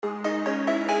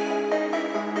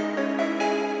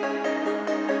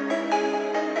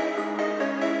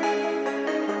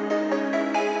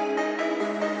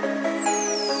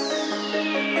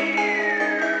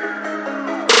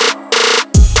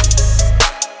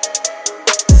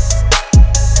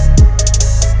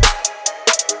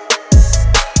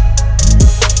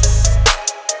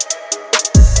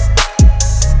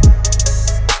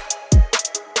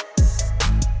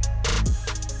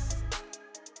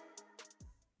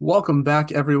Welcome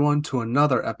back, everyone, to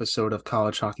another episode of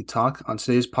College Hockey Talk. On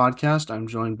today's podcast, I'm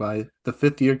joined by the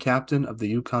fifth-year captain of the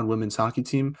Yukon women's hockey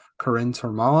team, Coryn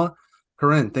Tormala.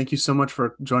 Coryn, thank you so much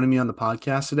for joining me on the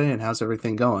podcast today, and how's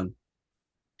everything going?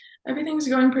 Everything's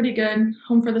going pretty good.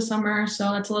 Home for the summer,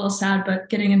 so it's a little sad, but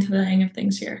getting into the hang of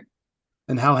things here.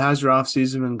 And how has your off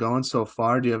season been going so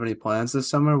far? Do you have any plans this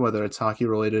summer, whether it's hockey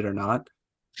related or not?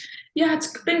 Yeah,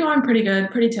 it's been going pretty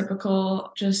good, pretty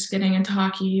typical. Just getting into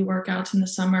hockey, workouts in the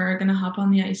summer, gonna hop on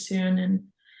the ice soon and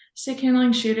stick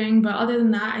handling shooting. But other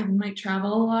than that, I might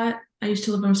travel a lot. I used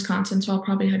to live in Wisconsin, so I'll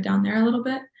probably head down there a little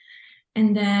bit.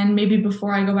 And then maybe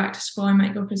before I go back to school, I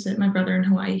might go visit my brother in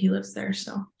Hawaii. He lives there,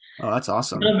 so Oh, that's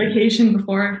awesome. a vacation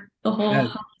before the whole Yeah,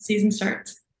 hockey season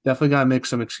starts. definitely got to make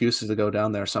some excuses to go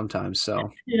down there sometimes.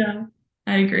 So Yeah,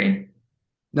 I agree.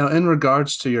 now, in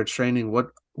regards to your training,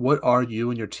 what are you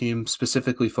and your team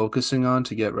specifically focusing on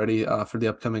to get ready for the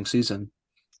upcoming season?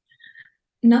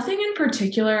 Nothing in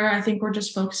particular. I think we're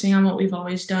just focusing on what we've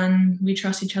always done. We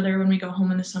trust each other when we go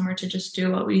home in the summer to just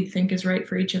do what we think is right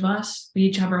for each of us. We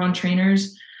each have our own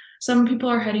trainers. Some people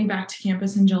are heading back to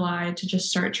campus in July to just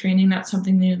start training. That's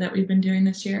something new that we've been doing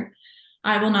this year.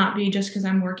 I will not be just because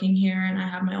I'm working here and I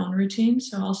have my own routine,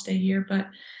 so I'll stay here. But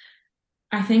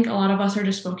I think a lot of us are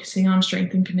just focusing on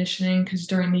strength and conditioning because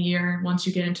during the year, once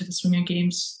you get into the swing of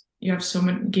games, you have so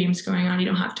many games going on, you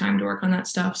don't have time to work on that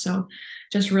stuff. So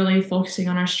just really focusing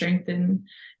on our strength and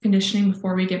conditioning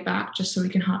before we get back, just so we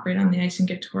can hop right on the ice and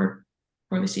get to work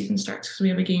before the season starts because we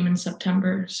have a game in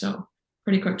September. So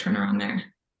pretty quick turnaround there.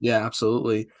 Yeah,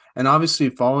 absolutely. And obviously,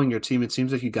 following your team, it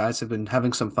seems like you guys have been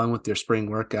having some fun with your spring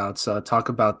workouts. Talk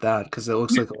about that because it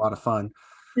looks like a lot of fun.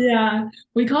 Yeah,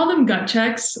 we call them gut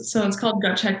checks. So it's called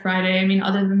Gut Check Friday. I mean,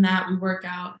 other than that, we work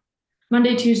out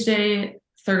Monday, Tuesday,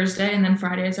 Thursday, and then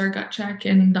Friday is our gut check.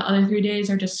 And the other 3 days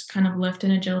are just kind of lift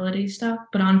and agility stuff.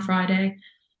 But on Friday,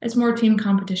 it's more team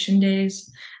competition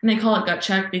days. And they call it gut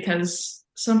check because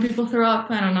some people throw up.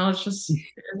 I don't know, it's just it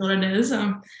is what it is.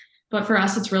 But for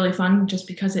us, it's really fun just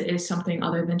because it is something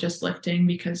other than just lifting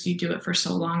because you do it for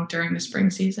so long during the spring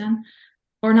season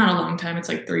or not a long time. It's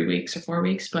like 3 weeks or 4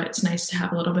 weeks, but it's nice to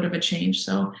have a little bit of a change.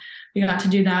 So we got to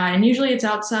do that. And usually it's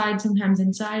outside, sometimes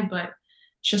inside, but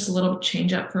it's just a little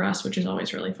change up for us, which is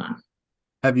always really fun.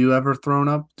 Have you ever thrown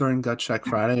up during Gut Check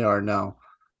Friday or no?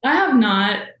 I have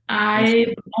not. That's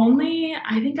I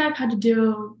think I've had to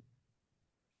do,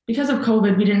 because of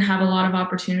COVID, we didn't have a lot of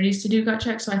opportunities to do gut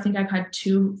checks. So I think I've had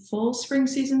two full spring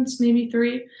seasons, maybe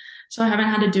three. So I haven't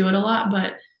had to do it a lot,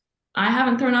 but I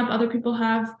haven't thrown up, other people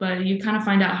have, but you kind of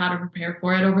find out how to prepare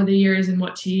for it over the years and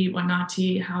what to eat, what not to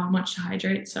eat, how much to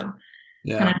hydrate. So kind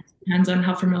yeah. of depends on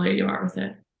how familiar you are with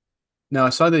it. Now I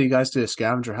saw that you guys did a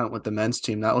scavenger hunt with the men's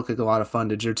team. That looked like a lot of fun.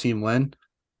 Did your team win?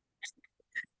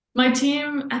 My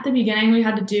team at the beginning, we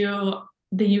had to do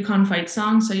the Yukon fight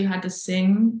song. So you had to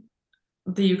sing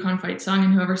the Yukon fight song,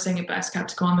 and whoever sang it best got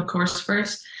to go on the course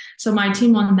first. So my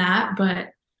team won that, but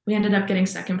we ended up getting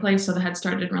second place. So the head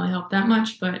start didn't really help that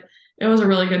much, but it was a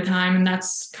really good time. And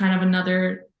that's kind of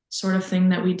another sort of thing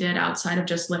that we did outside of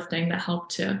just lifting that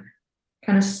helped to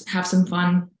kind of have some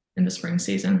fun in the spring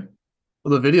season.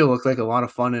 Well, the video looked like a lot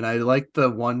of fun, and I liked the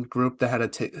one group that had to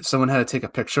take someone had to take a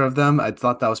picture of them. I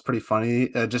thought that was pretty funny.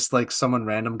 Just like someone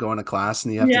random going to class,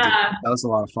 and you have to do Yeah, that was a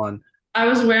lot of fun. I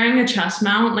was wearing a chest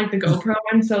mount, like the GoPro,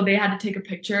 and so they had to take a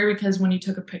picture because when you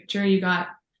took a picture, you got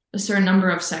a certain number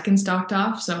of seconds docked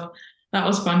off. So that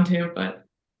was fun too, but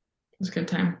it was a good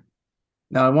time.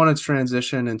 Now, I want to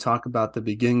transition and talk about the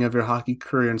beginning of your hockey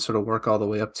career and sort of work all the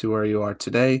way up to where you are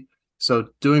today. So,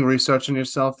 doing research on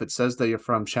yourself, it says that you're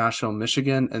from Chashoe,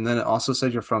 Michigan, and then it also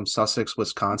said you're from Sussex,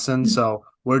 Wisconsin. So,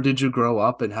 where did you grow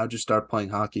up and how'd you start playing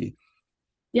hockey?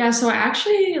 Yeah, so I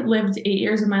actually lived 8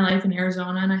 years of my life in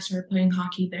Arizona and I started playing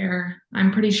hockey there.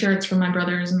 I'm pretty sure it's from my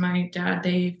brothers and my dad.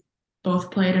 They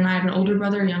both played, and I have an older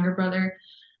brother, a younger brother.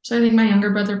 So I think my younger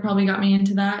brother probably got me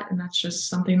into that, and that's just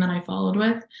something that I followed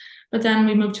with. But then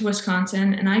we moved to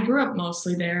Wisconsin, and I grew up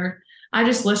mostly there. I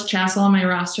just list Chassell on my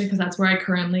roster because that's where I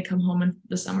currently come home in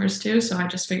the summers too. So I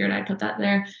just figured I'd put that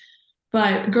there.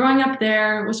 But growing up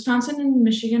there, Wisconsin and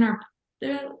Michigan are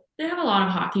they they have a lot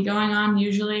of hockey going on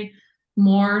usually,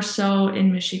 more so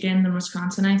in Michigan than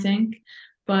Wisconsin, I think.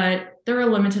 But there are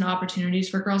limited opportunities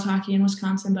for girls hockey in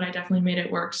Wisconsin, but I definitely made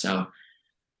it work. So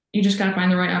you just got to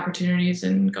find the right opportunities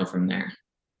and go from there.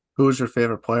 Who was your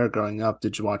favorite player growing up?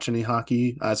 Did you watch any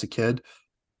hockey as a kid?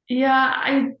 Yeah,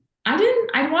 I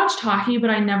didn't I watched hockey, but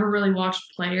I never really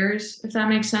watched players, if that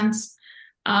makes sense.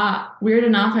 Weird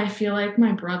enough, I feel like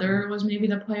my brother was maybe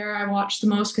the player I watched the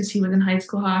most because he was in high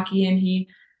school hockey and he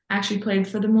actually played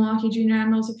for the Milwaukee Junior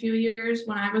Admirals a few years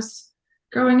when I was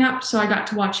growing up. So I got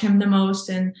to watch him the most.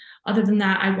 And other than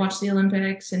that, I watched the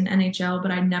Olympics and NHL,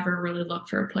 but I never really looked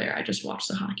for a player. I just watched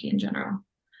the hockey in general.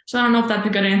 So I don't know if that's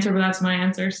a good answer, but that's my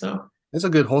answer. So It's a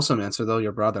good wholesome answer though,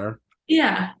 your brother.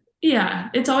 yeah, yeah.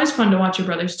 It's always fun to watch your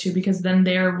brothers too, because then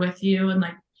they're with you and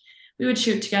like we would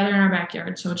shoot together in our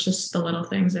backyard. So it's just the little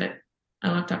things that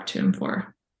I looked up to him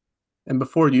for. And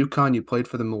before UConn, you played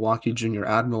for the Milwaukee Junior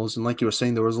Admirals, and like you were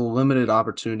saying, there was a limited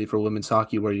opportunity for women's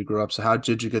hockey where you grew up. So how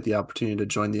did you get the opportunity to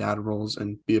join the Admirals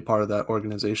and be a part of that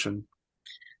organization?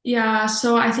 Yeah,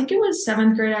 so I think it was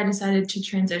seventh grade. I decided to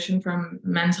transition from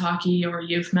men's hockey or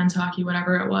youth men's hockey,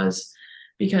 whatever it was,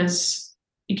 because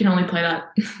you can only play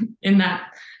that in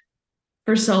that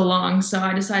for so long. So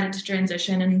I decided to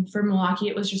transition. And for Milwaukee,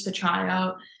 it was just a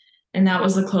tryout. And that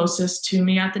was the closest to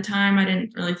me at the time. I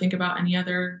didn't really think about any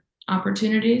other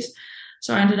opportunities.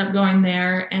 So I ended up going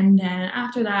there. And then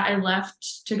after that, I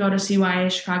left to go to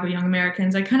CYA, Chicago Young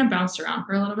Americans. I kind of bounced around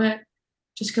for a little bit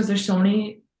just because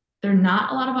there are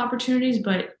not a lot of opportunities,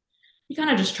 but you kind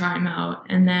of just try them out.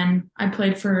 And then I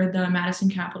played for the Madison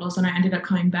Capitals and I ended up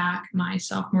coming back my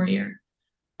sophomore year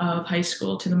of high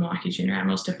school to the Milwaukee Junior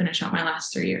Admirals to finish out my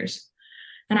last 3 years.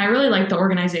 And I really liked the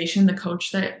organization. The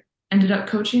coach that ended up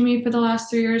coaching me for the last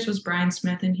 3 years was Brian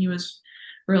Smith, and he was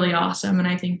really awesome. And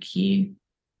I think he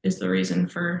is the reason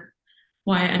for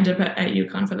why I ended up at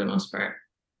UConn for the most part.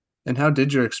 And how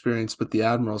did your experience with the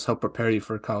Admirals help prepare you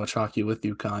for college hockey with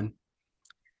UConn?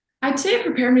 I'd say it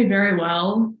prepared me very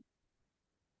well.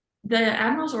 The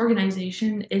Admirals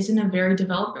organization isn't a very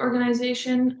developed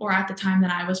organization, or at the time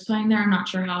that I was playing there, I'm not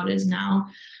sure how it is now.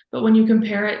 But when you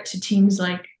compare it to teams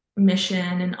like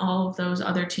Mission and all of those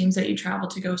other teams that you travel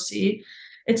to go see,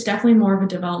 it's definitely more of a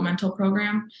developmental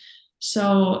program.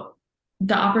 So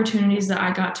the opportunities that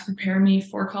I got to prepare me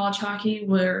for college hockey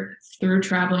were through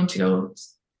traveling to go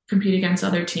compete against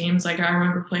other teams. Like I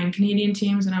remember playing Canadian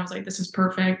teams and I was like, this is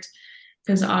perfect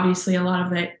because obviously a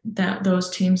lot of those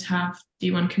teams have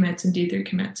D1 commits and D3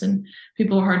 commits, and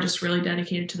people are just really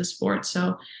dedicated to the sport.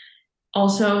 So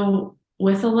also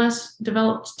with a less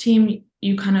developed team,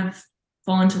 you kind of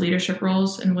fall into leadership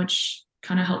roles, in which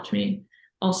kind of helped me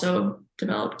also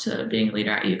develop to being a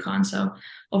leader at UConn. So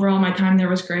overall, my time there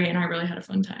was great, and I really had a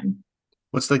fun time.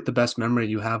 What's like the best memory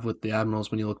you have with the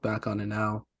Admirals when you look back on it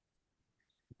now?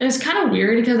 It's kind of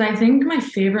weird because I think my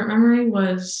favorite memory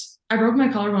was I broke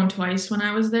my collarbone twice when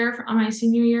I was there on my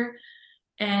senior year.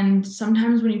 And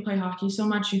sometimes when you play hockey so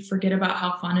much, you forget about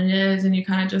how fun it is and you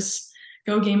kind of just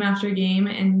go game after game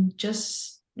and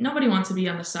just nobody wants to be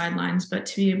on the sidelines, but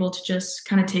to be able to just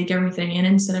kind of take everything in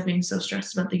instead of being so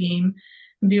stressed about the game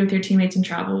and be with your teammates and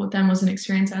travel with them was an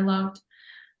experience I loved.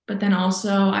 But then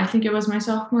also, I think it was my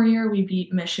sophomore year, we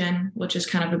beat Mission, which is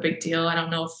kind of a big deal. I don't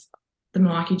know if the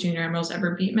Milwaukee Junior Admirals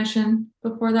ever beat Mission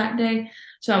before that day.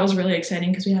 So that was really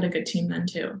exciting because we had a good team then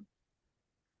too.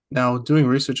 Now, doing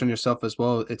research on yourself as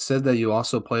well, it said that you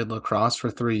also played lacrosse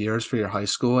for 3 years for your high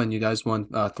school, and you guys won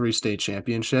three state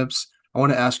championships. I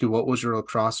want to ask you, what was your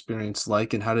lacrosse experience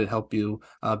like, and how did it help you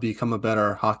become a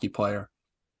better hockey player?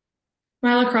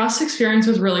 My lacrosse experience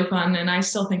was really fun, and I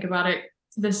still think about it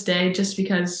to this day just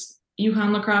because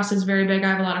UConn lacrosse is very big. I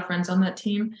have a lot of friends on that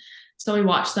team, so we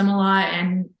watch them a lot.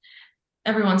 And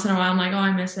every once in a while, I'm like, oh,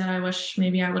 I miss it. I wish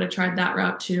maybe I would have tried that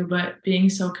route too. But being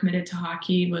so committed to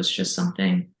hockey was just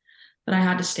something that I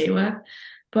had to stay with.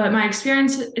 But my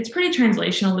experience, it's pretty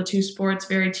translational, the two sports,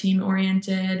 very team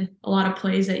oriented, a lot of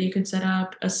plays that you could set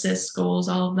up, assists, goals,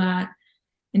 all of that.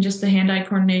 And just the hand-eye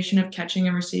coordination of catching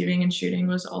and receiving and shooting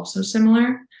was also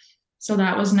similar. So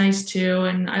that was nice too.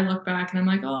 And I look back and I'm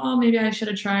like, oh, maybe I should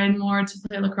have tried more to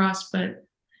play lacrosse, but it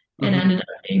Hmm. ended up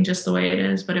being just the way it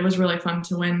is. But it was really fun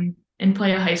to win and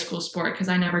play a high school sport because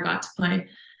I never got to play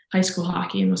high school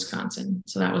hockey in Wisconsin.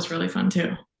 So that was really fun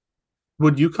too.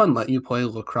 Would UConn let you play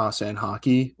lacrosse and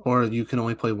hockey, or you can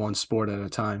only play one sport at a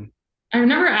time? I've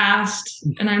never asked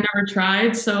and I've never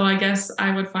tried. So I guess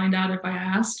I would find out if I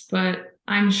asked, but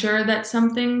I'm sure that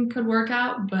something could work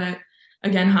out. But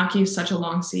again, hockey is such a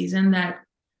long season that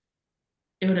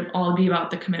it would all be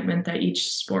about the commitment that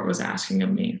each sport was asking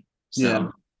of me. Yeah,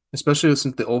 So especially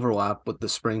since the overlap with the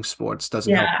spring sports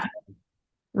doesn't help. yeah,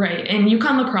 right. And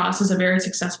UConn lacrosse is a very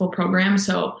successful program.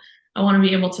 So I want to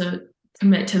be able to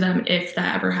commit to them if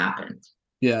that ever happened.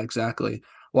 Yeah, exactly.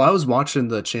 Well, I was watching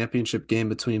the championship game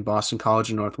between Boston College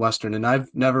and Northwestern, and I've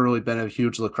never really been a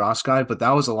huge lacrosse guy, but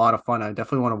that was a lot of fun. I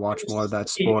definitely want to watch more of that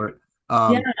sport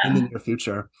Yeah, in the near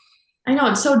future. I know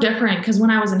it's so different because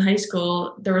when I was in high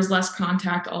school, there was less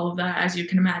contact, all of that, as you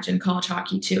can imagine. College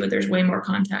hockey, too, there's way more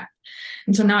contact.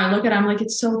 And so now I look at it, I'm like,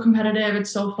 it's so competitive,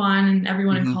 it's so fun, and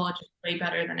everyone in Hmm. college is way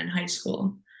better than in high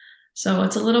school. So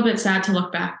it's a little bit sad to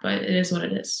look back, but it is what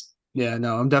it is. Yeah,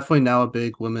 no, I'm definitely now a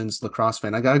big women's lacrosse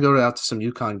fan. I got to go out to some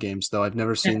UConn games though. I've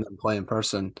never Yeah, seen them play in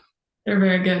person. they're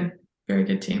very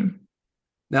good team.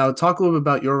 Now, talk a little bit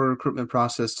about your recruitment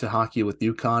process to hockey with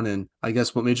UConn, and I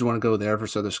guess what made you want to go there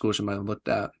versus other schools you might have looked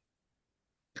at.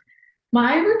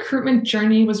 My recruitment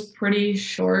journey was pretty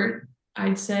short.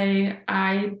 I'd say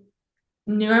I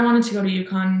knew I wanted to go to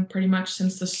UConn pretty much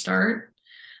since the start.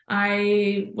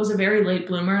 I was a very late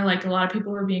bloomer. Like a lot of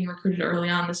people were being recruited early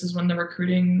on. This is when the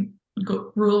recruiting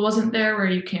rule wasn't there where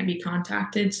you can't be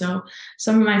contacted. So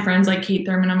some of my friends, like Kate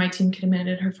Thurman on my team,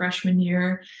 committed her freshman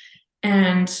year.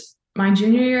 And my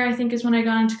junior year, I think, is when I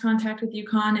got into contact with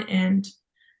UConn. And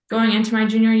going into my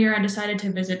junior year, I decided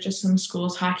to visit just some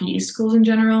schools, Hockey East schools in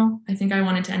general. I think I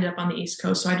wanted to end up on the East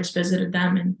Coast, so I just visited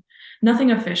them and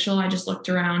nothing official. I just looked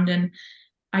around and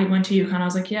I went to UConn. I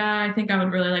was like, yeah, I think I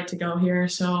would really like to go here.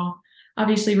 So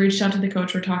obviously reached out to the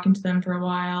coach. We're talking to them for a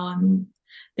while, and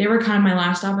they were kind of my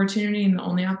last opportunity and the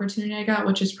only opportunity I got,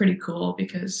 which is pretty cool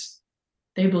because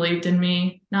they believed in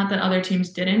me. Not that other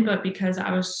teams didn't, but because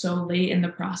I was so late in the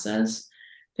process,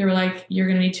 they were like, you're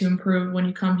going to need to improve when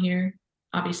you come here.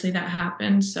 Obviously, that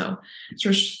happened. So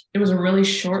it was a really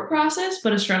short process,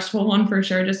 but a stressful one for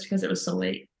sure, just because it was so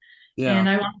late. Yeah. And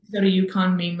I wanted to go to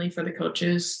UConn mainly for the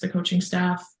coaches, the coaching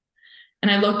staff. And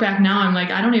I look back now, I'm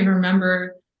like, I don't even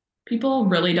remember. People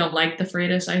really don't like the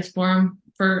Freitas Ice Forum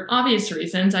for obvious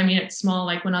reasons. I mean, it's small,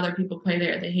 like when other people play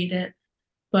there, they hate it.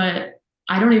 But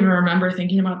I don't even remember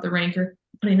thinking about the rank or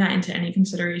putting that into any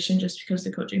consideration just because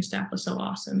the coaching staff was so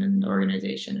awesome and the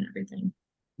organization and everything.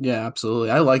 Yeah,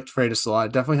 absolutely. I liked Freitas a lot.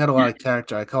 It definitely had a lot of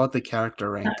character. I call it the character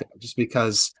rank just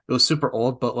because it was super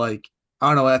old, but like I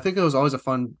don't know. I think it was always a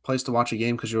fun place to watch a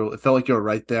game because it felt like you were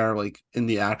right there, like in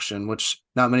the action, which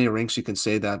not many rinks you can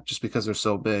say that just because they're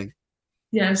so big.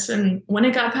 Yes, and when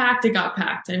it got packed, it got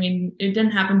packed. I mean, it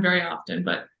didn't happen very often,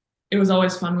 but it was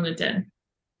always fun when it did.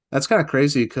 That's kind of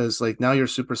crazy because like now you're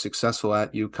super successful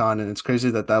at UConn, and it's crazy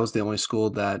that that was the only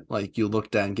school that like you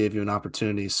looked at and gave you an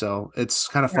opportunity. So it's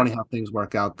kind of Yeah. funny how things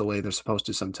work out the way they're supposed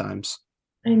to sometimes.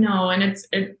 I know, and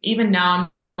even now I'm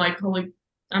like, holy,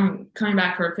 I'm coming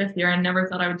back for a fifth year. I never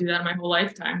thought I would do that in my whole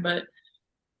lifetime, but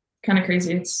kind of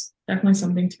crazy. It's definitely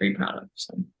something to be proud of.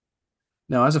 So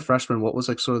Now, as a freshman, what was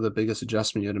like sort of the biggest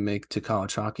adjustment you had to make to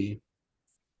college hockey?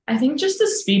 I think just the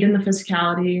speed and the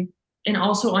physicality, and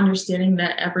also understanding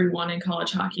that everyone in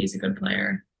college hockey is a good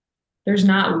player. There's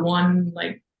not one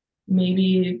like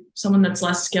maybe someone that's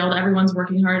less skilled. Everyone's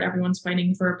working hard, everyone's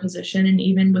fighting for a position, and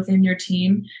even within your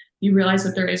team, you realize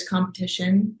that there is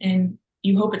competition, and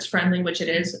you hope it's friendly, which it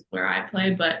is where I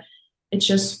play, but it's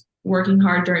just working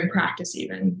hard during practice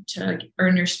even to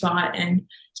earn your spot, and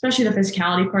especially the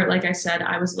physicality part. Like I said,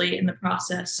 I was late in the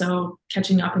process, so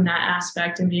catching up in that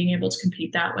aspect and being able to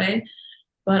compete that way.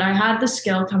 But I had the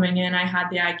skill coming in, I had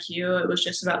the IQ. It was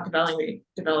just about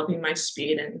developing my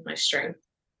speed and my strength.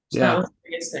 So that Yeah, was the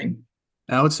biggest thing.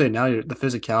 I would say now the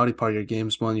physicality part of your game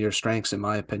is one of your strengths, in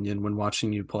my opinion, when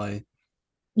watching you play.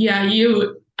 Yeah,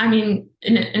 I mean,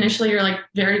 initially you're like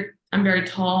I'm very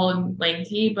tall and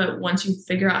lengthy, but once you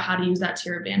figure out how to use that to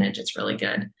your advantage, it's really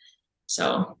good.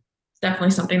 So it's definitely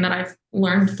something that I've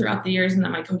learned throughout the years and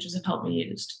that my coaches have helped me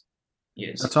Now,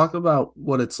 use. talk about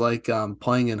what it's like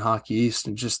playing in Hockey East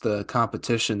and just the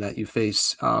competition that you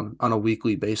face on a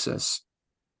weekly basis.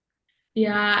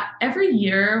 Yeah, every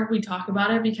year we talk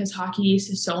about it because Hockey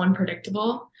East is so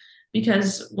unpredictable.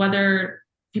 Because whether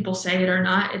people say it or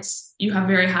not, it's you have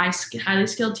very highly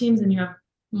skilled teams and you have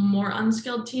more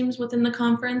unskilled teams within the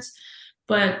conference.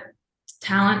 But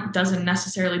talent doesn't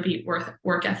necessarily beat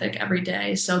work ethic every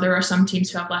day. So there are some teams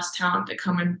who have less talent that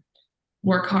come and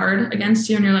work hard against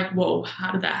you, and you're like, whoa,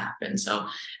 how did that happen? So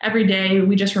every day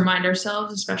we just remind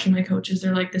ourselves, especially my coaches,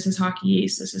 they're like, this is Hockey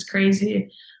East, this is crazy.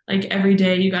 Like every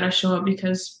day you got to show up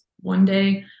because one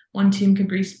day one team could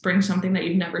bring something that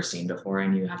you've never seen before,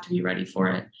 and you have to be ready for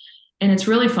it. And it's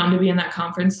really fun to be in that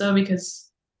conference though, because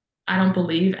I don't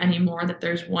believe anymore that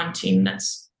there's one team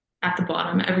that's at the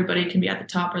bottom. Everybody can be at the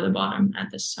top or the bottom at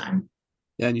this time.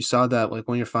 Yeah, and you saw that like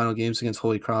one of your final games against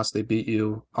Holy Cross, they beat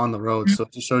you on the road. So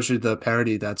it just shows you the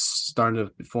parity that's starting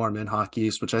to form in Hockey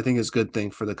East, which I think is a good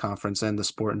thing for the conference and the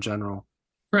sport in general.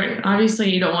 Right. Obviously,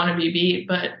 you don't want to be beat,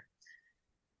 but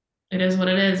it is what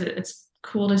it is. It's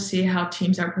cool to see how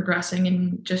teams are progressing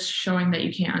and just showing that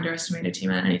you can't underestimate a team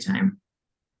at any time.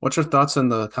 What's your thoughts on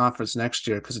the conference next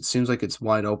year? Because it seems like it's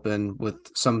wide open with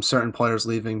some certain players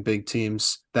leaving big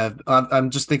teams.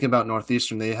 I'm just thinking about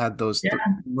Northeastern. They had those Yeah.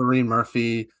 Marine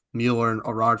Murphy, Mueller, and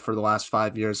Arad for the last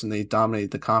 5 years, and they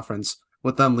dominated the conference.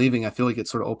 With them leaving, I feel like it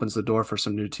sort of opens the door for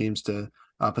some new teams to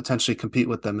potentially compete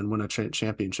with them and win a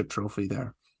championship trophy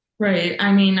there. Right.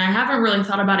 I mean, I haven't really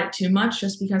thought about it too much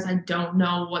just because I don't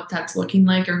know what that's looking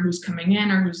like or who's coming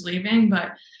in or who's leaving,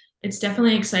 but it's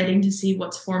definitely exciting to see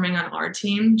what's forming on our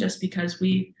team just because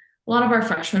a lot of our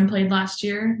freshmen played last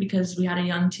year because we had a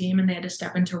young team and they had to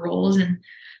step into roles. And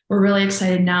we're really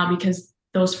excited now because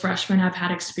those freshmen have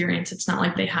had experience. It's not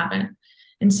like they haven't.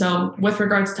 And so, with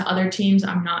regards to other teams,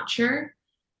 I'm not sure.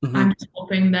 Mm-hmm. I'm just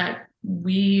hoping that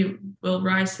we will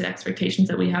rise to the expectations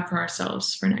that we have for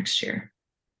ourselves for next year.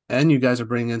 And you guys are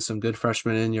bringing in some good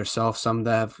freshmen in yourself. Some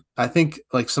that have, I think,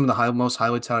 like some of the most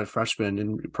highly touted freshmen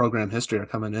in program history are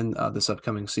coming in this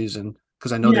upcoming season.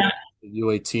 Because I know they Yeah.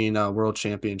 U18 World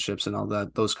Championships and all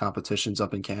that those competitions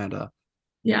up in Canada.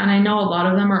 Yeah, and I know a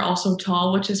lot of them are also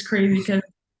tall, which is crazy because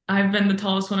I've been the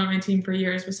tallest one on my team for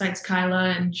years, besides Kyla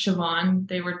and Siobhan.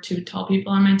 They were two tall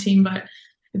people on my team, but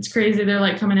it's crazy. They're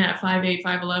like coming in at 5'8",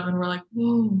 5'11". We're like,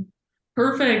 whoa,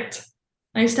 perfect.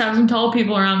 Nice to have some tall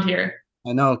people around here.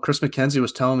 I know Chris McKenzie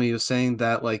was telling me, he was saying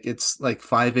that like it's like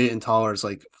 5'8" and taller is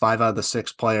like 5 out of the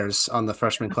 6 players on the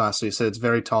freshman class. So he said it's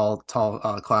very tall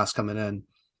class coming in.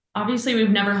 Obviously, we've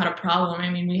never had a problem. I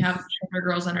mean, we have shorter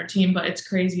girls on our team, but it's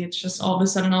crazy. It's just all of a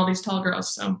sudden all these tall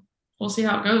girls. So we'll see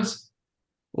how it goes.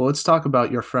 Well, let's talk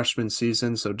about your freshman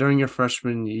season. So during your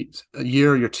freshman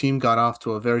year, your team got off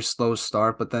to a very slow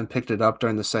start, but then picked it up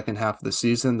during the second half of the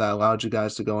season that allowed you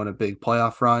guys to go on a big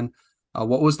playoff run.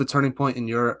 What was the turning point in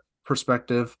your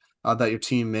perspective that your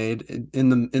team made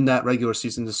in that regular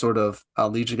season to sort of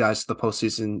lead you guys to the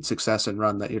postseason success and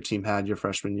run that your team had your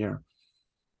freshman year?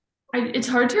 It's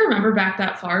hard to remember back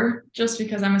that far just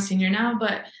because I'm a senior now,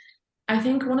 but I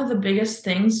think one of the biggest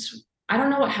things, I don't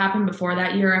know what happened before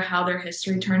that year or how their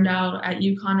history turned out at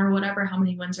UConn or whatever, how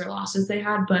many wins or losses they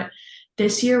had, but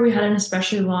this year we had an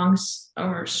especially long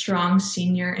or strong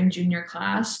senior and junior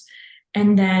class.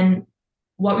 And then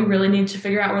what we really needed to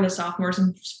figure out were the sophomores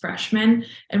and freshmen.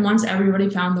 And once everybody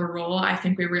found their role, I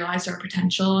think we realized our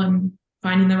potential and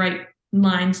finding the right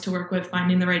lines to work with,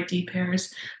 finding the right D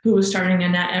pairs, who was starting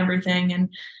in net everything. And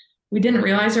we didn't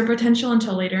realize our potential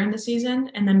until later in the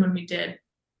season. And then when we did,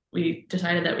 we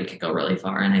decided that we could go really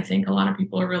far. And I think a lot of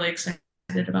people are really excited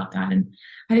about that. And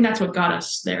I think that's what got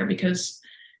us there because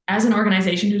as an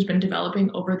organization who's been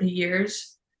developing over the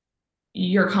years,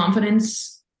 your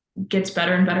confidence gets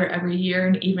better and better every year.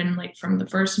 And even like from the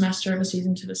first semester of a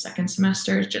season to the second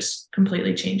semester, it just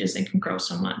completely changes and can grow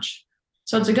so much.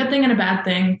 So it's a good thing and a bad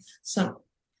thing. So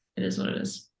it is what it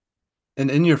is.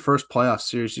 And in your first playoff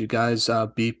series, you guys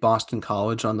beat Boston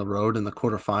College on the road in the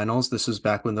quarterfinals. This was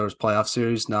back when there was playoff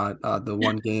series, not the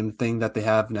one game thing that they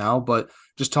have now. But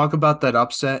just talk about that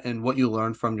upset and what you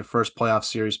learned from your first playoff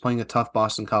series playing a tough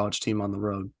Boston College team on the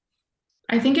road.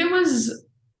 I think it was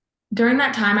during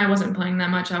that time, I wasn't playing that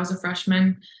much. I was a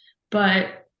freshman.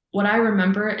 But what I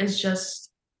remember is just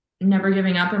never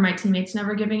giving up, or my teammates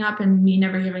never giving up, and me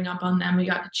never giving up on them. We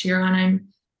got to cheer on. I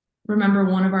remember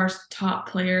one of our top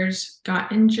players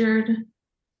got injured.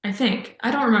 I think.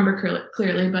 I don't remember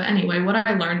clearly, but anyway, what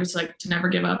I learned was like to never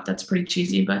give up. That's pretty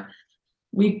cheesy, but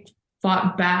we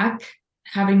fought back,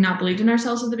 having not believed in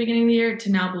ourselves at the beginning of the year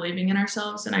to now believing in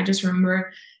ourselves. And I just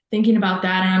remember thinking about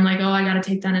that and I'm like, oh, I got to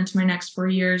take that into my next 4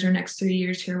 years or next 3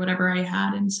 years here, whatever I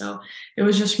had. And so it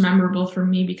was just memorable for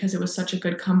me because it was such a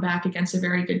good comeback against a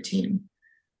very good team.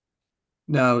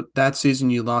 Now, that season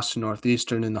you lost to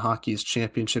Northeastern in the hockey's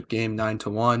championship game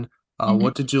 9-1. Mhm.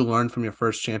 What did you learn from your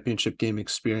first championship game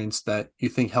experience that you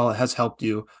think has helped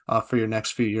you for your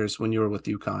next few years when you were with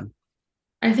UConn?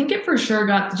 I think it for sure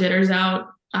got the jitters out.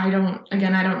 I don't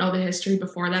know the history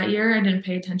before that year. I didn't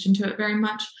pay attention to it very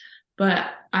much, but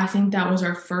I think that was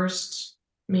our first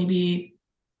maybe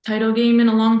title game in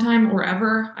a long time or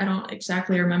ever. I don't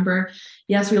exactly remember.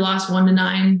 Yes, we lost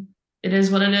 1-9. It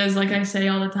is what it is, like I say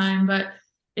all the time, but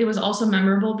it was also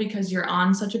memorable because you're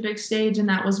on such a big stage, and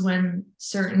that was when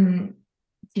certain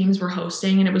teams were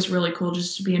hosting, and it was really cool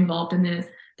just to be involved in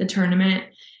the tournament.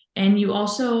 And you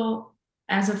also,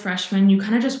 as a freshman, you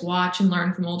kind of just watch and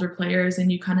learn from older players,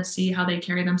 and you kind of see how they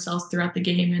carry themselves throughout the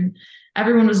game. And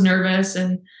everyone was nervous,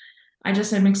 and I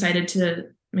just am excited to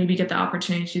maybe get the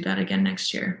opportunity to do that again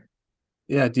next year.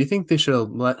 Yeah, do you think they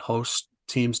should let host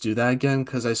teams do that again?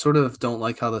 Because I sort of don't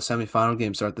like how the semifinal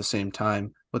games are at the same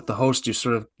time. With the host,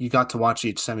 you got to watch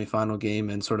each semifinal game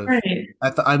and sort of Right.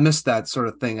 I miss that sort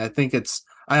of thing. I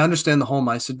understand the home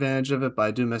ice advantage of it, but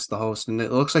I do miss the host, and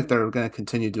it looks like they're going to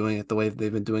continue doing it the way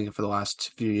they've been doing it for the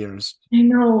last few years. I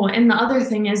know. And the other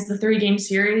thing is the 3 game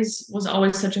series was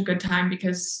always such a good time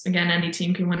because, again, any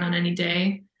team can win on any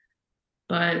day.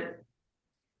 But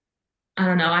I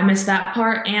don't know. I miss that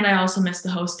part, and I also miss the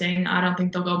hosting. I don't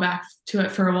think they'll go back to it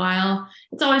for a while.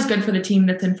 It's always good for the team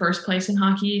that's in first place in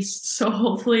hockey. So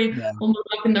hopefully Yeah, we'll move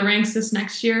up in the ranks this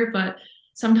next year. But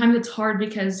sometimes it's hard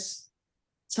because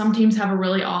some teams have a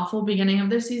really awful beginning of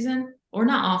their season, or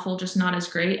not awful, just not as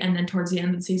great. And then towards the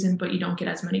end of the season, but you don't get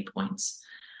as many points.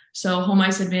 So home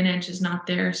ice advantage is not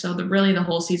there. So really the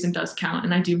whole season does count.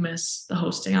 And I do miss the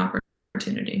hosting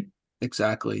opportunity.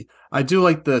 exactly. I do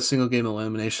like the single game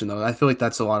elimination though. I feel like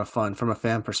that's a lot of fun from a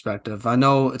fan perspective. I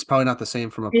know it's probably not the same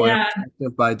from a player Yeah,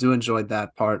 perspective, but I do enjoy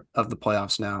that part of the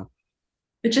playoffs now.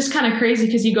 it's just kind of crazy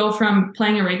because you go from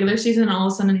playing a regular season and all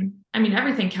of a sudden, I mean,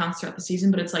 everything counts throughout the season,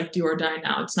 but it's like do or die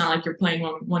now. It's not like you're playing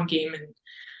one game and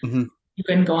Hmm. you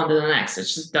can go on to the next.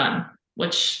 It's just done,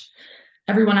 which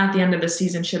everyone at the end of the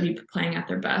season should be playing at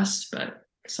their best, but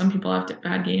some people have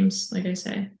bad games, like I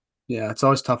say. Yeah, it's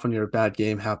always tough when your bad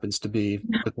game happens to be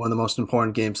like one of the most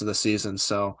important games of the season.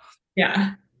 So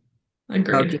Yeah, now,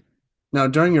 agreed. now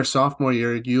during your sophomore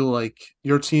year, you like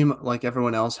your team, like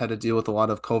everyone else, had to deal with a lot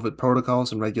of COVID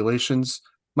protocols and regulations.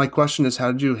 My question is,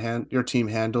 how did your team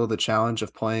handle the challenge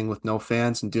of playing with no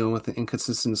fans and dealing with an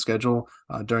inconsistent schedule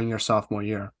during your sophomore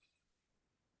year?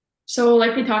 So,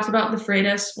 like we talked about, the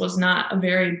Freitas was not a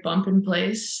very bump in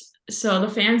place. So, the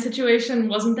fan situation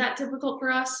wasn't that difficult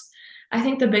for us. I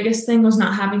think the biggest thing was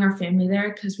not having our family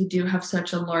there because we do have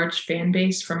such a large fan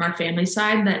base from our family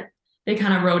side that they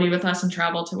kind of roadie with us and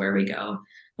travel to where we go.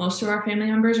 Most of our family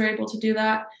members are able to do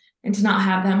that. And to not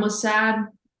have them was sad.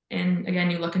 And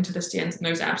again, you look into the stands and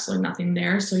there's absolutely nothing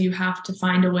there. So, you have to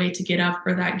find a way to get up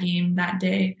for that game that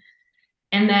day.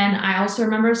 And then I also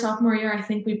remember sophomore year, I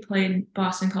think we played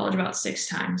Boston College about 6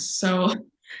 times. So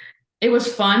it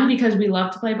was fun because we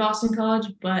love to play Boston College,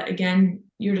 but again,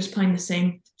 you're just playing the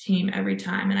same team every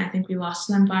time. And I think we lost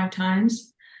to them 5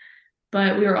 times.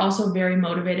 But we were also very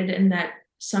motivated in that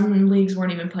some leagues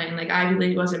weren't even playing. Like Ivy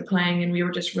League wasn't playing, and we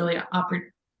were just really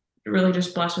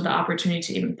just blessed with the opportunity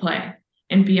to even play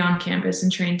and be on campus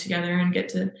and train together and get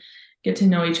to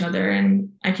know each other.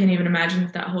 And I can't even imagine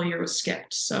if that whole year was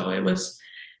skipped. So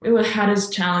it had its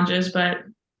challenges, but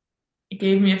it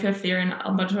gave me a fifth year and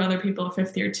a bunch of other people a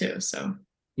fifth year too. So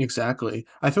Exactly.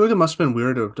 I feel like it must have been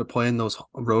weird to play in those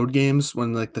road games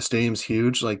when like the stadium's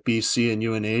huge, like BC and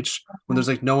UNH, when there's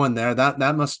like no one there.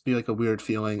 That must be like a weird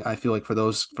feeling. I feel like for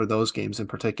those games in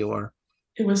particular.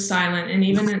 it was silent. And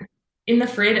even in the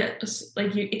Freight,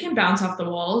 like it can bounce off the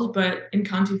walls, but in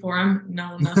Conti Forum,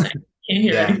 no, nothing. Can't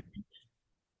hear Yeah. anything.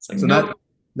 It's like, So nope.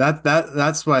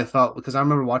 that's what I felt because I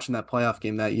remember watching that playoff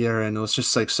game that year and it was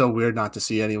just like so weird not to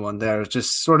see anyone there. It's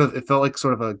just sort of it felt like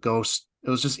sort of a ghost. It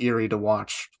was just eerie to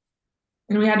watch.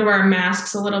 And we had to wear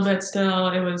masks a little bit still.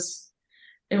 It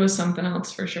was something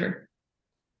else for sure.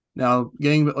 Now,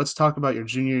 let's talk about your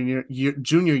junior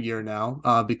year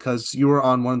now, because you were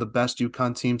on one of the best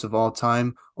UConn teams of all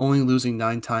time, only losing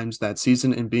 9 times that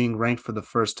season and being ranked for the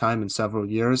first time in several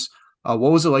years.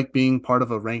 What was it like being part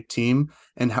of a ranked team,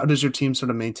 and how does your team sort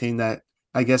of maintain that,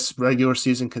 I guess, regular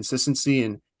season consistency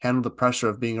and handle the pressure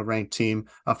of being a ranked team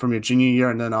from your junior year,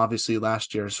 and then obviously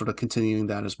last year, sort of continuing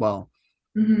that as well?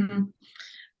 Mm-hmm.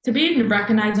 To be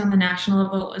recognized on the national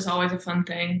level is always a fun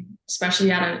thing, especially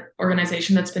at an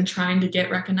organization that's been trying to get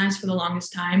recognized for the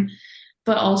longest time.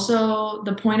 But also,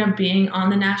 the point of being on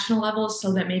the national level is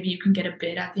so that maybe you can get a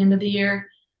bid at the end of the year.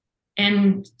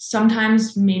 And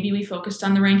sometimes maybe we focused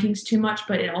on the rankings too much,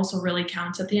 but it also really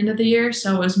counts at the end of the year.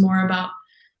 So it was more about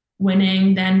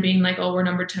winning than being like, oh, we're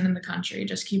number 10 in the country.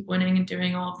 Just keep winning and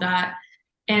doing all of that.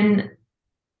 And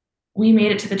we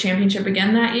made it to the championship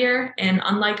again that year. And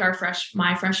unlike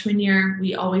my freshman year,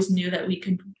 we always knew that we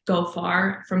could go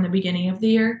far from the beginning of the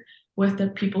year with the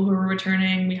people who were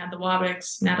returning. We had the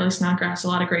Wabicks, Natalie Snodgrass, a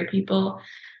lot of great people.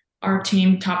 Our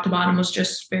team, top to bottom, was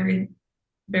just very,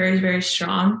 very, very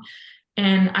strong.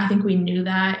 And I think we knew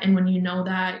that. And when you know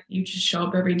that, you just show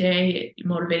up every day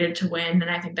motivated to win.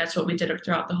 And I think that's what we did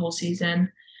throughout the whole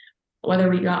season. Whether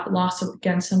we got lost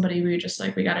against somebody, we were just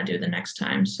like, we got to do the next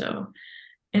time. So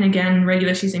and again,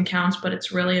 regular season counts, but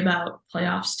it's really about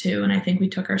playoffs too. And I think we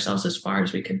took ourselves as far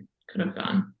as we could have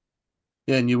gone.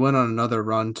 Yeah, and you went on another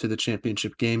run to the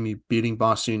championship game, you beating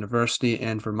Boston University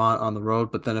and Vermont on the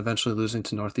road, but then eventually losing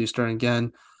to Northeastern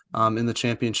again in the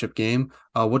championship game.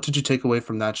 What did you take away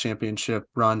from that championship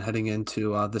run heading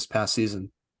into this past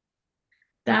season?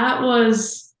 That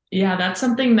was, yeah, that's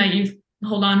something that you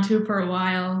hold on to for a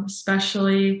while,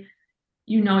 especially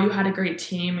you had a great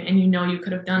team and you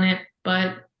could have done it,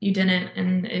 but you didn't,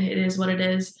 and it is what it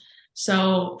is.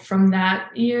 So from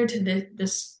that year to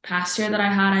this past year that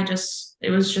I had, it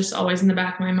was just always in the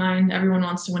back of my mind. Everyone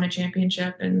wants to win a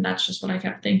championship, and that's just what I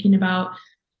kept thinking about.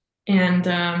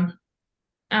 And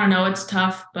I don't know, it's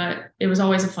tough, but it was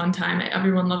always a fun time.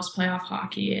 Everyone loves playoff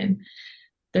hockey, and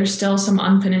there's still some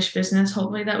unfinished business,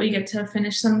 hopefully, that we get to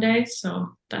finish someday. So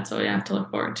that's what we have to look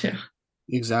forward to.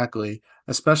 Exactly.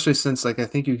 Especially since like I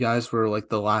think you guys were like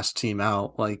the last team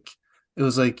out. Like it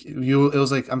was like you were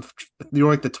like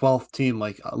the 12th team,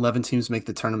 like 11 teams make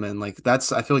the tournament. Like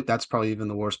that's I feel like that's probably even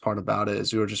the worst part about it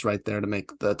is you were just right there to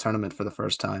make the tournament for the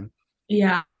first time.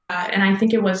 Yeah. And I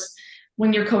think it was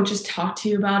when your coaches talk to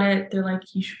you about it, they're like,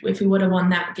 if we would have won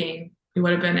that game, we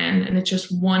would have been in. And it's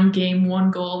just one game,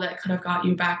 one goal that could have got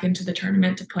you back into the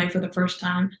tournament to play for the first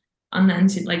time on the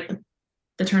NC, like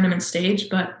the tournament stage.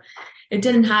 But it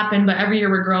didn't happen. But every year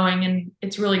we're growing, and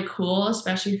it's really cool,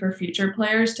 especially for future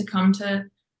players to come to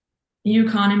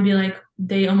UConn and be like,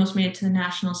 they almost made it to the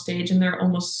national stage and they're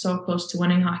almost so close to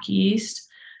winning Hockey East.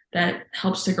 That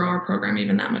helps to grow our program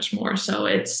even that much more. So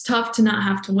it's tough to not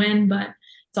have to win, but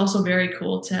it's also very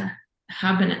cool to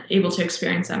have been able to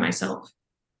experience that myself.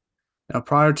 Now,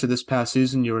 prior to this past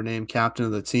season, you were named captain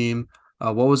of the team.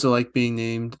 What was it like being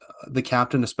named the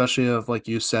captain, especially of, like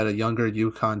you said, a younger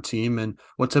UConn team? And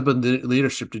what type of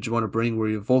leadership did you want to bring? Were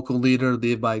you a vocal leader,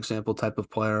 lead by example type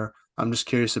of player? I'm just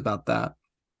curious about that.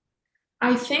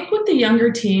 I think with the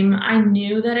younger team, I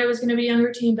knew that it was going to be a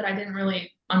younger team, but I didn't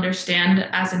really understand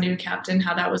as a new captain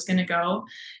how that was going to go.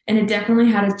 And it definitely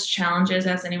had its challenges,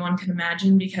 as anyone can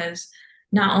imagine, because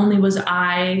not only was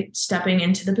I stepping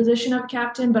into the position of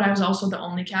captain, but I was also the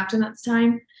only captain at the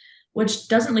time, which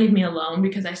doesn't leave me alone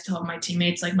because I still have my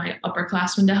teammates, like my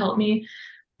upperclassmen, to help me.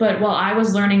 But while I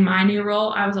was learning my new role,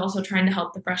 I was also trying to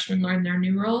help the freshmen learn their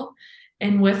new role.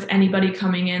 And with anybody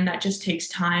coming in, that just takes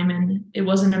time. And it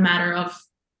wasn't a matter of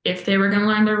if they were going to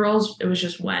learn their roles, it was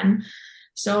just when.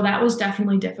 So that was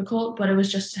definitely difficult, but it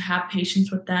was just to have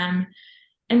patience with them.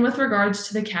 And with regards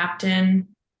to the captain,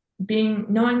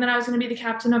 knowing that I was going to be the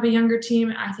captain of a younger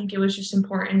team, I think it was just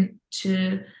important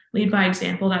to lead by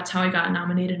example. That's how I got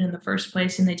nominated in the first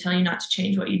place. And they tell you not to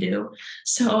change what you do.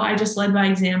 So I just led by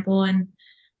example. And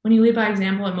when you lead by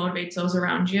example, it motivates those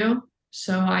around you.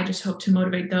 So I just hope to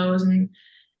motivate those. And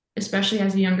especially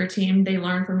as a younger team, they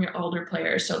learn from your older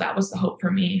players. So that was the hope for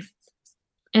me.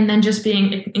 And then just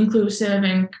being inclusive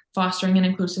and fostering an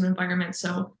inclusive environment.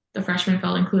 So the freshmen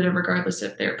felt included regardless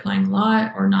if they're playing a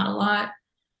lot or not a lot,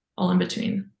 all in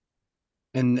between.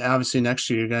 And obviously next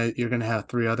year you're gonna have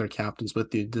three other captains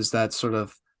with you. Does that sort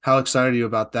of how excited are you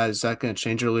about that? Is that going to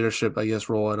change your leadership, I guess,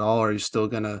 role at all? Or are you still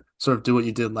gonna sort of do what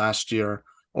you did last year?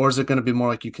 Or is it going to be more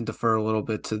like you can defer a little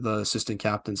bit to the assistant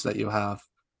captains that you have?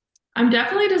 I'm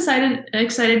definitely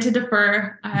excited to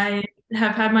defer. I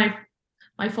have had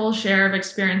my full share of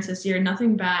experience this year.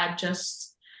 Nothing bad,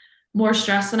 just more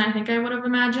stress than I think I would have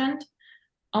imagined.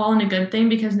 All in a good thing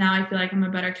because now I feel like I'm a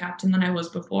better captain than I was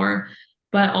before.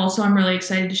 But also, I'm really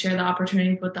excited to share the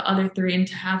opportunity with the other three and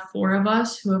to have four of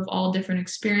us who have all different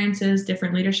experiences,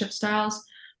 different leadership styles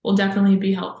will definitely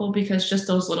be helpful because just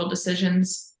those little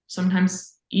decisions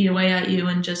sometimes eat away at you.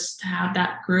 And just to have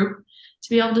that group to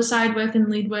be able to side with and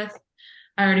lead with,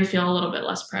 I already feel a little bit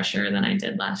less pressure than I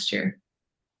did last year.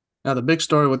 Now, the big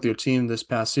story with your team this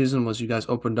past season was you guys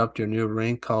opened up your new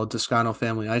rink called Toscano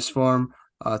Family Ice Farm.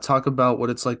 Talk about what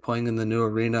it's like playing in the new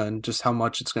arena and just how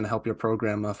much it's going to help your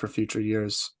program for future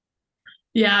years.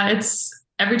 Yeah, it's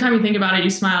every time you think about it, you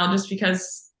smile just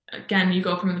because, again, you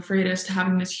go from the Freitas to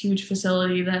having this huge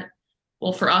facility that,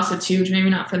 well, for us, it's huge,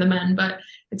 maybe not for the men, but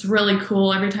it's really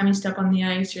cool. Every time you step on the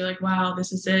ice, you're like, wow,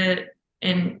 this is it.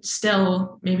 And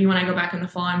still, maybe when I go back in the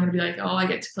fall, I'm going to be like, oh, I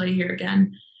get to play here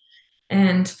again.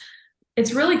 And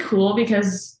it's really cool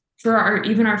because for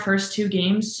even our first two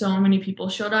games, so many people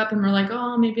showed up and we're like,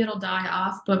 oh, maybe it'll die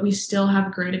off, but we still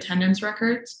have great attendance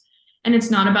records. And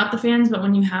it's not about the fans, but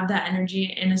when you have that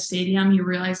energy in a stadium, you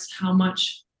realize how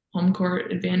much home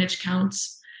court advantage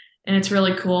counts. And it's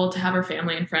really cool to have our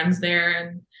family and friends there.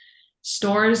 And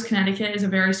Storrs, Connecticut is a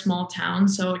very small town,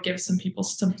 so it gives some people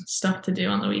some stuff to do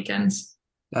on the weekends.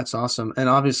 That's awesome. And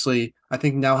obviously, I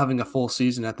think now having a full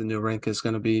season at the new rink is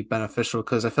going to be beneficial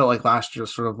because I felt like last year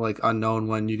was sort of like unknown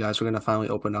when you guys were going to finally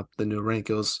open up the new rink.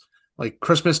 It was like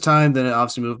Christmas time, then it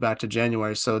obviously moved back to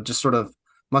January. So it just sort of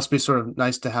must be sort of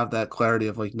nice to have that clarity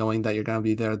of like knowing that you're going to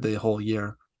be there the whole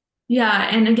year. Yeah,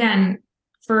 and again,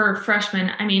 for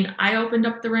freshmen, I mean, I opened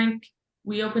up the rink,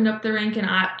 we opened up the rink, and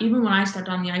I even when I stepped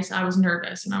on the ice, I was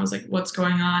nervous and I was like, what's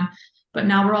going on? But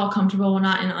now we're all comfortable, we're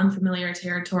not in unfamiliar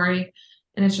territory,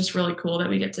 and it's just really cool that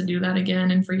we get to do that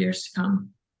again and for years to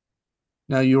come.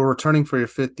 Now you were returning for your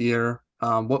fifth year.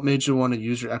 What made you want to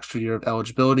use your extra year of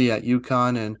eligibility at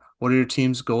UConn, and what are your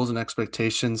team's goals and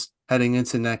expectations heading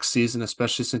into next season,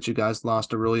 especially since you guys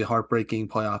lost a really heartbreaking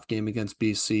playoff game against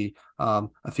BC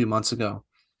a few months ago?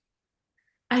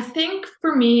 I think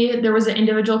for me, there was an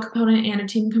individual component and a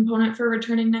team component for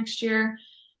returning next year.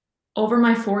 Over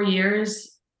my 4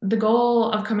 years, the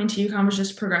goal of coming to UConn was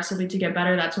just progressively to get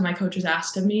better. That's what my coaches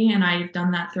asked of me, and I've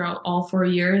done that throughout all 4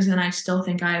 years, and I still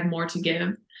think I have more to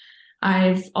give.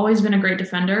 I've always been a great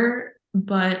defender,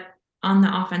 but on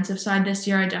the offensive side this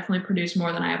year, I definitely produced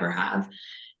more than I ever have.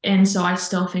 And so I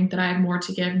still think that I have more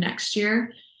to give next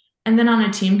year. And then on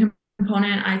a team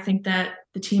component, I think that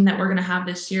the team that we're going to have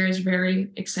this year is very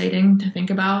exciting to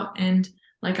think about. And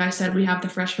like I said, we have the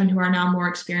freshmen who are now more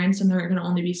experienced and they're going to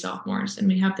only be sophomores. And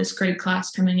we have this great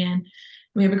class coming in.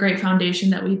 We have a great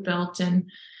foundation that we've built. And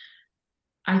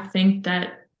I think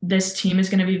that this team is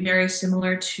going to be very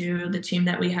similar to the team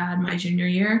that we had my junior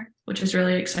year, which is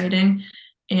really exciting.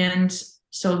 And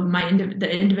so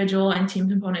the individual and team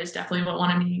component is definitely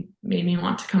what made me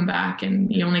want to come back.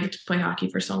 And you only get to play hockey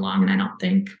for so long, and I don't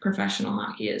think professional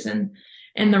hockey is in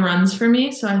the runs for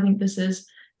me. So I think this is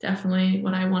definitely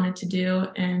what I wanted to do.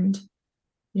 And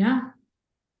yeah.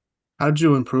 How did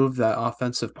you improve that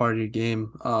offensive part of your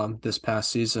game this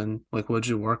past season? Like, what did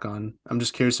you work on? I'm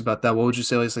just curious about that. What would you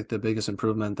say is like the biggest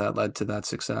improvement that led to that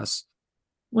success?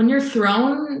 When you're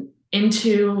thrown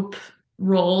into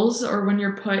roles or when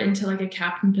you're put into like a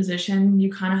captain position,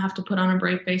 you kind of have to put on a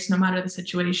brave face no matter the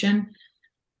situation.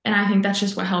 And I think that's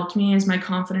just what helped me is my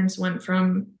confidence went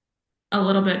from a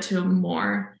little bit to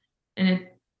more. And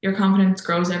your confidence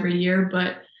grows every year,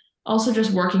 but also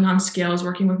just working on skills,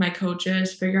 working with my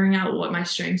coaches, figuring out what my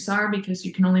strengths are because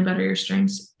you can only better your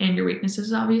strengths and your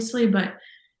weaknesses, obviously, but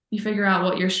you figure out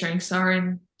what your strengths are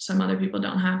and some other people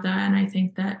don't have that. And I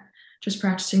think that just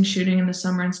practicing shooting in the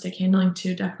summer and stick handling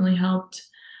too definitely helped.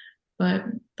 But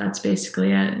that's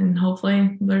basically it. And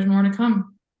hopefully there's more to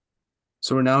come.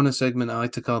 So we're now in a segment I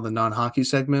like to call the non-hockey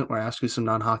segment, where I ask you some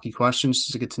non-hockey questions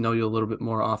just to get to know you a little bit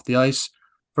more off the ice.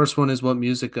 First one is, what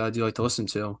music do you like to listen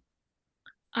to?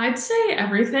 I'd say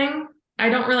everything. I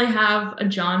don't really have a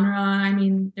genre. I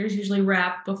mean, there's usually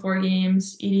rap before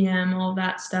games, EDM, all of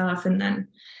that stuff, and then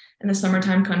in the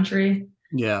summertime country,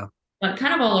 Yeah, but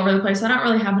kind of all over the place. I don't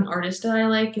really have an artist that I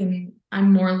like, and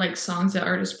I'm more like songs that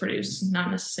artists produce,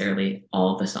 not necessarily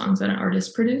all of the songs that an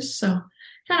artist produce. So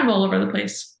kind of all over the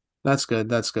place. that's good.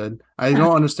 That's good. I Yeah,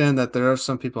 don't understand that there are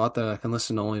some people out there that can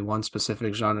listen to only one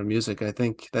specific genre of music. I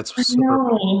think that's I super.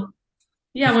 know.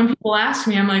 Yeah, when people ask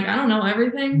me, I'm like, I don't know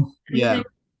Yeah. anything,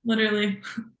 literally.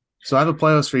 So I have a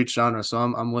playlist for each genre, so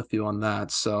I'm with you on that.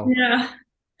 So Yeah.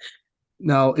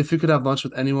 now, if you could have lunch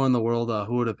with anyone in the world,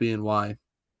 who would it be and why?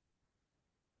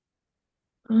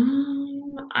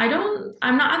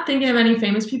 I'm not thinking of any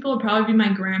famous people. It'd probably be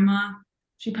my grandma.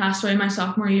 She passed away my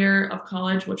sophomore year of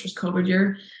college, which was COVID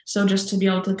year. So just to be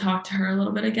able to talk to her a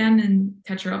little bit again and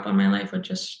catch her up on my life would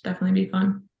just definitely be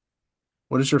fun.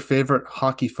 What is your favorite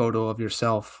hockey photo of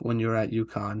yourself when you were at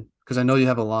UConn? Because I know you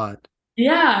have a lot.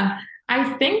 Yeah,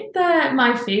 I think that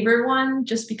my favorite one,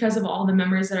 just because of all the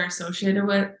memories that are associated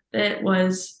with it,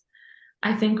 was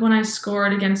I think when I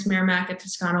scored against Merrimack at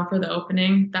Toscano for the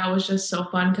opening, that was just so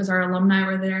fun because our alumni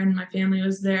were there and my family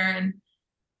was there. And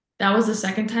that was the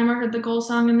second time I heard the goal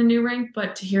song in the new rink,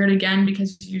 but to hear it again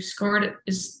because you scored it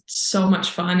is so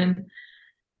much fun. And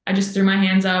I just threw my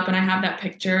hands up and I have that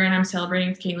picture and I'm celebrating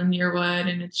with Caitlin Yearwood.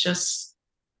 And it's just,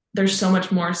 there's so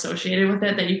much more associated with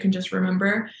it that you can just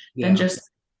remember than Yeah. just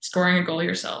scoring a goal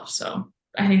yourself. So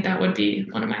I think that would be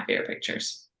one of my favorite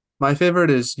pictures. My favorite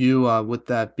is you with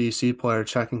that BC player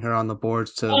checking her on the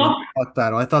boards to win Oh, the puck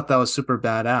battle. I thought that was super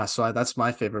badass. So that's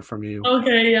my favorite from you.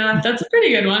 okay. Yeah, that's a pretty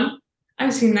good one.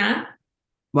 I've seen that.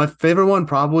 My favorite one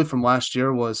probably from last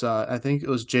year was I think it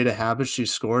was Jada Habit. She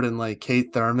scored and like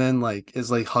Kate Thurman like is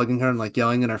like hugging her and like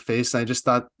yelling in her face. And I just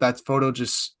thought that photo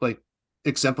just like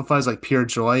exemplifies like pure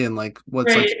joy and like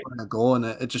what's like Right. scoring a goal, and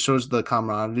it just shows the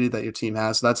camaraderie that your team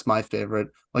has. So that's my favorite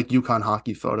like Yukon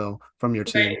hockey photo from your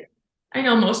team. Right. I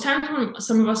know most times when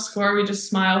some of us score, we just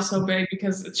smile so big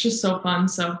because it's just so fun.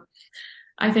 So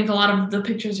I think a lot of the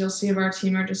pictures you'll see of our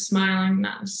team are just smiling,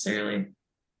 not necessarily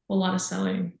a lot of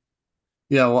selling.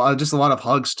 Yeah, well, just a lot of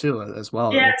hugs too as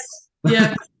well. Yes.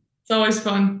 Yeah. It's always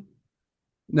fun.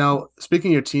 Now,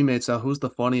 speaking of your teammates, who's the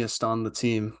funniest on the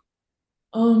team?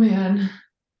 Oh man.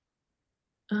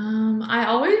 I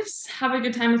always have a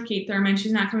good time with Kate Thurman.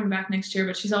 She's not coming back next year,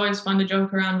 but she's always fun to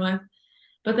joke around with.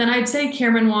 But then I'd say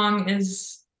Cameron Wong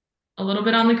is a little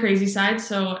bit on the crazy side.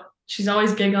 So she's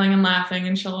always giggling and laughing,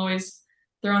 and she'll always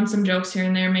throw in some jokes here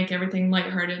and there, make everything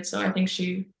lighthearted. So I think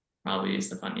she probably is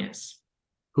the funniest.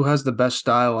 Who has the best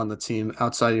style on the team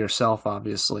outside of yourself,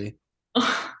 obviously?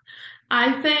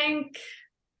 I think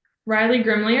Riley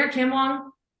Grimley or Cam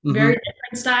Wong, Hmm. very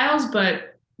different styles,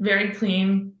 but very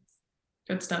clean,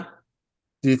 good stuff.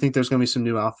 Do you think there's going to be some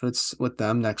new outfits with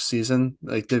them next season?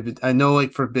 Like, I know,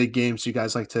 like for big games, you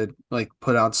guys like to like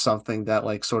put out something that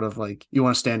like sort of like you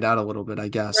want to stand out a little bit, I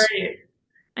guess. Right.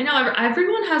 I know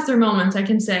everyone has their moments, I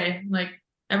can say. Like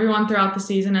everyone throughout the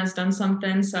season has done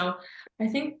something, so I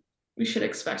think we should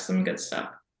expect some good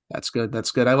stuff. That's good.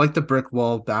 That's good. I like the brick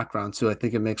wall background too. I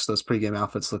think it makes those pregame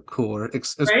outfits look cooler.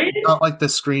 It's Right? not like the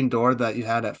screen door that you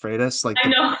had at Freitas. Like I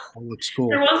the know wall looks there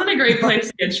cool. wasn't a great place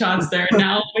to get shots there.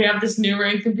 Now we have this new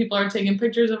rink and people are taking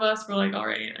pictures of us. We're like, all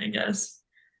right, I guess.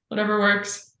 Whatever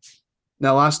works.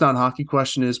 Now, last non-hockey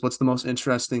question is, what's the most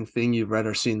interesting thing you've read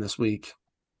or seen this week?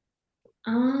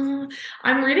 Um,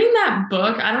 I'm reading that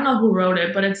book. I don't know who wrote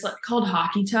it, but it's like called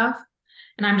Hockey Tough.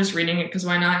 And I'm just reading it because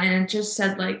why not? And it just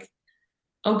said like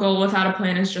a goal without a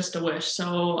plan is just a wish.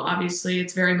 So obviously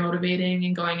it's very motivating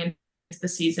and going into the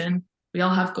season. We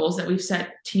all have goals that we've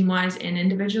set team wise and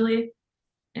individually.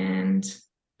 And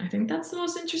I think that's the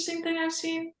most interesting thing I've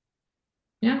seen.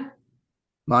 Yeah.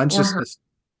 Mine's Or just her. this.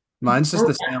 Mine's just Or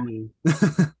the Stanley.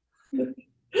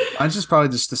 Mine's just probably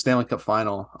just the Stanley Cup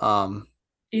final.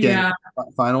 Getting yeah,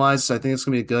 finalized. I think it's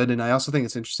gonna be good, and I also think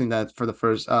it's interesting that for the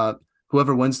first,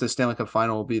 whoever wins the Stanley Cup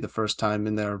final will be the first time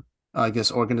in their, I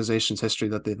guess, organization's history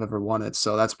that they've ever won it.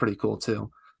 So that's pretty cool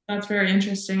too. that's very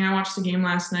interesting. I watched the game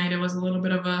last night. It was a little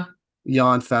bit of a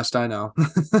Yawn fest, I know.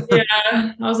 yeah.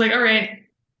 I was like, all right,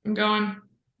 I'm going.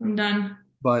 I'm done.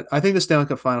 But I think the Stanley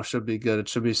Cup final should be good. It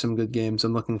should be some good games.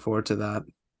 I'm looking forward to that.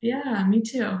 Yeah, me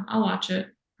too. I'll watch it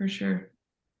for sure.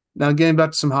 Now, getting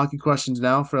back to some hockey questions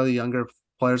now for the younger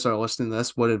players that are listening to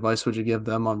this, what advice would you give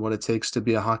them on what it takes to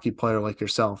be a hockey player like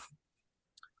yourself?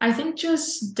 I think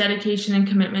just dedication and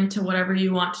commitment to whatever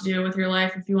you want to do with your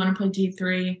life. If you want to play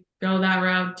D3, go that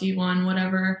route, D1,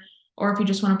 whatever. Or if you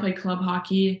just want to play club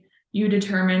hockey, you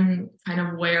determine kind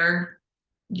of where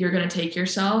you're going to take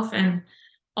yourself. And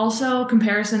also,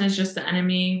 comparison is just the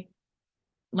enemy.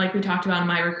 Like we talked about in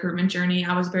my recruitment journey,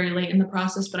 I was very late in the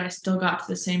process, but I still got to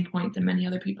the same point that many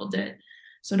other people did.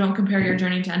 So don't compare your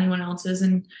journey to anyone else's,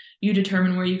 and you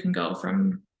determine where you can go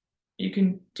from. You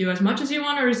can do as much as you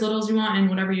want or as little as you want, and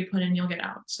whatever you put in, you'll get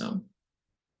out. So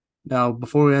Now,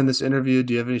 before we end this interview,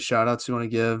 do you have any shout outs you want to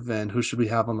give, and who should we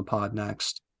have on the pod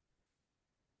next?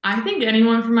 I think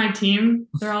anyone from my team,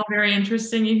 they're all very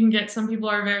interesting. You can get some people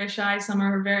are very shy, some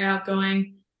are very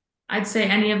outgoing. I'd say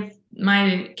any of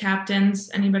my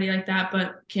captains, anybody like that,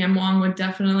 but Cam Wong would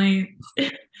definitely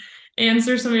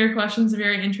answer some of your questions a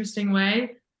very interesting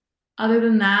way. Other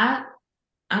than that,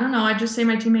 I don't know. I'd just say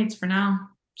my teammates for now,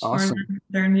 as far as Awesome. I'm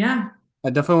concerned. Yeah. I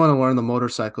definitely want to learn the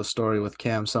motorcycle story with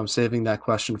Cam, so I'm saving that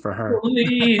question for her.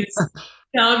 Please.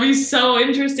 That would be so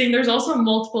interesting. There's also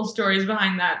multiple stories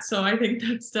behind that. So I think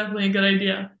that's definitely a good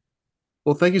idea.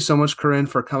 Well, thank you so much, Coryn,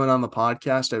 for coming on the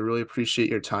podcast. I really appreciate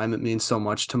your time. It means so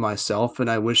much to myself, and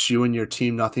I wish you and your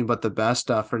team nothing but the best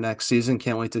for next season.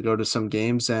 Can't wait to go to some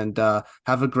games and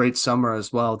have a great summer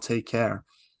as well. Take care.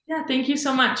 Yeah. Thank you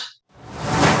so much.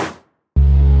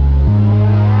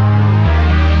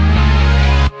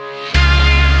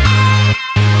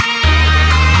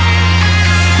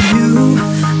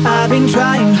 I've been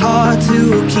trying hard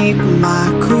to keep my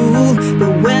cool,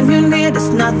 but when you're near, there's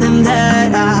nothing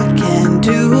that I can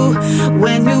do.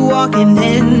 When you're walking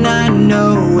in, I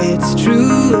know it's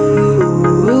true.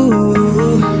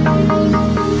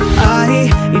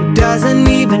 It doesn't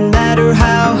even matter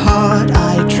how hard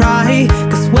I try,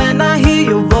 'cause when I hear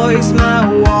your voice, my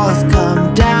walls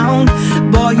come down.